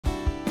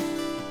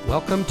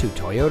Welcome to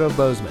Toyota of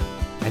Bozeman,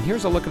 and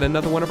here's a look at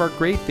another one of our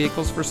great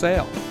vehicles for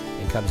sale.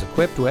 It comes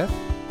equipped with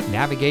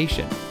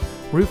navigation,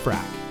 roof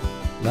rack,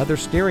 leather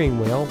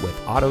steering wheel with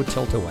auto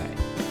tilt-away,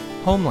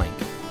 HomeLink,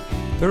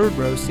 third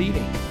row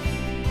seating,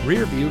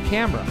 rear view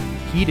camera,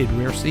 heated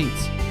rear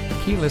seats,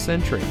 keyless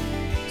entry,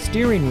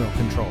 steering wheel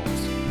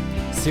controls,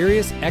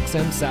 Sirius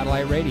XM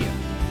satellite radio,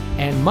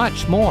 and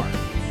much more.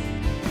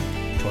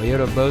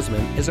 Toyota of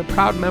Bozeman is a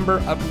proud member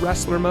of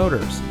Wrestler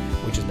Motors,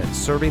 which has been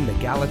serving the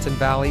Gallatin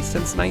Valley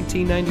since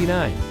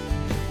 1999.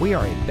 We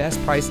are a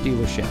best price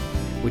dealership,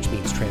 which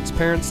means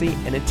transparency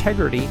and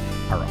integrity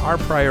are our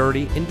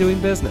priority in doing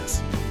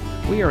business.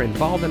 We are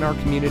involved in our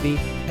community,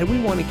 and we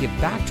want to give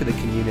back to the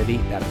community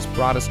that has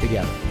brought us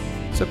together.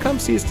 So come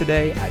see us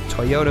today at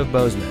Toyota of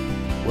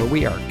Bozeman, where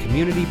we are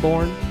community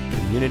born,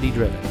 community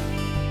driven.